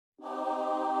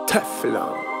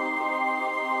Teflon.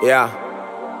 Yeah.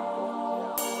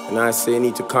 And I say you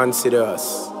need to consider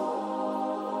us,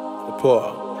 the poor.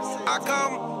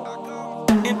 Akam.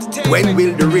 When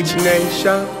will the rich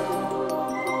nation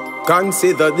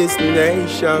consider this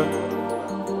nation?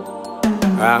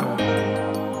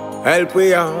 Help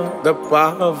we out the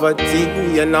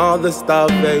poverty and all the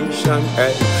starvation.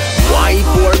 Hey. Why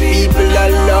poor people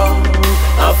alone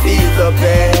I feel the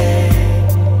pain?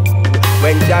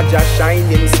 When Jaja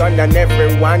shining sun and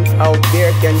everyone out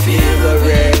there can feel the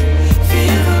rain.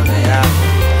 Yeah.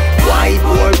 Why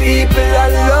poor people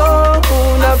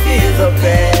alone I feel the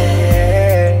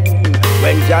pain?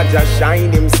 When Jaja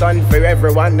shine him sun for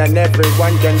everyone and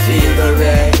everyone can feel the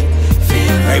rain.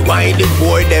 Hey, why the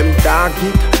poor them talk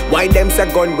it? Why them say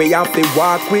gun we have to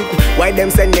walk with? Why them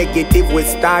say negative we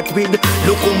start with?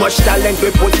 Look how much talent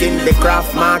we put in the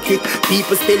craft market.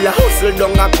 People still hustle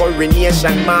down a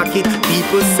coronation market.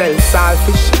 People sell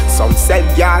saltfish, some sell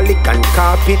garlic and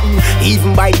carpet.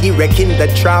 Even by directing the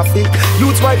traffic,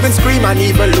 youths wipe and scream and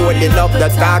even loading up the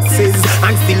taxes.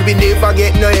 And still we never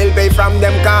get no help from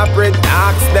them corporate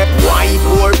tax. Them why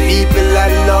poor people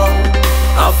alone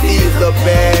I feel the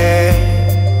pain.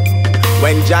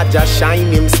 When Jaja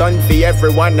shine him sun for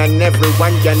everyone and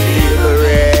everyone can feel the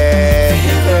rain.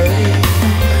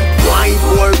 Why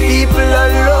poor people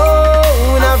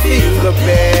alone I feel the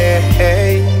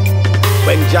pain?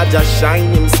 When Jaja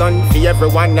shine him sun for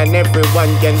everyone and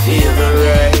everyone can feel the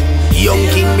rain. Young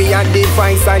king be a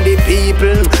device of the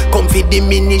people. Come fi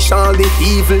diminish all the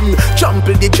evil.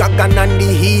 Trample the dragon and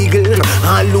the eagle.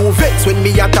 All who vex when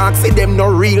me attack say them no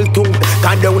real too.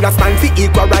 Can't understand for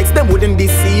equal rights, them wouldn't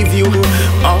deceive you.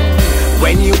 Oh,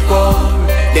 when you poor,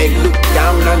 they look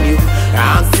down on you.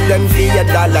 Ask them for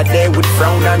 $1, they would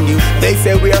frown on you. They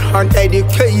say we're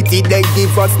uneducated, they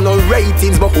give us no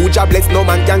ratings. But who jobless, no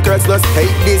man can curse us.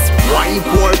 Take this, why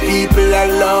poor people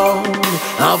alone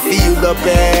I feel the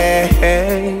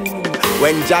pain.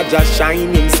 When Jaja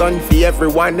shine him sun for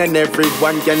everyone and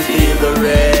everyone can feel the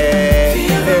rain.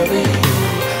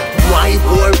 Why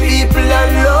poor people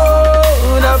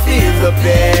alone I feel the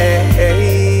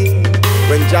pain.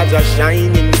 When Jaja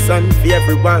shine him sun for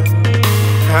everyone.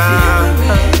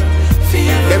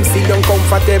 Them sit down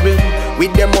comfortable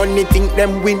with them money, think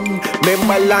them win.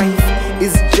 Remember life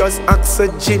is just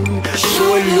oxygen.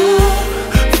 Show you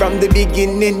from the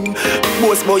beginning.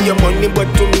 Boast about your money,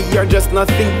 but to me you're just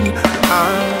nothing.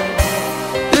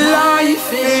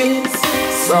 Life is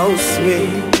so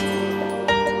sweet,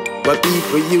 but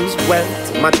people use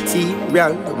wealth,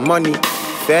 material, money,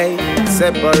 fame,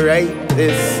 separate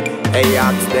this. Hey,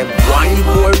 ask them why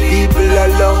poor people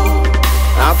alone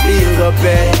I feel the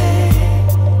pain.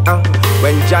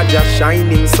 When Jaja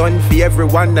shining sun for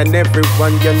everyone and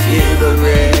everyone can feel the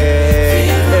rain.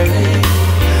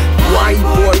 Why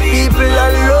poor people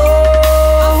alone?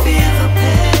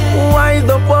 Why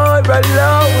the poor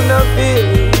alone I feel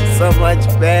so much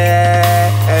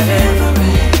pain?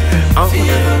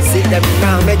 See them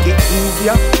now make it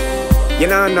easier. You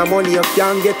know no money you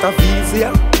can't get off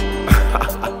easier.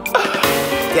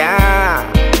 Yeah.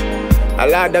 A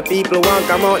lot of people want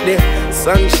come out there,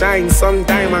 sunshine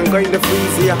sometime and going to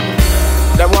freeze ya.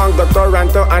 They want go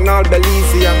Toronto and all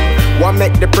Belize ya. Want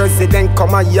make the president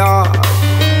come a yard,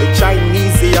 the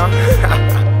Chinese ya.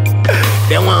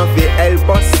 They want to help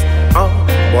us,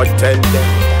 but tell them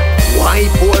why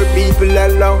poor people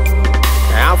alone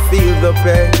I feel the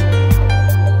pain.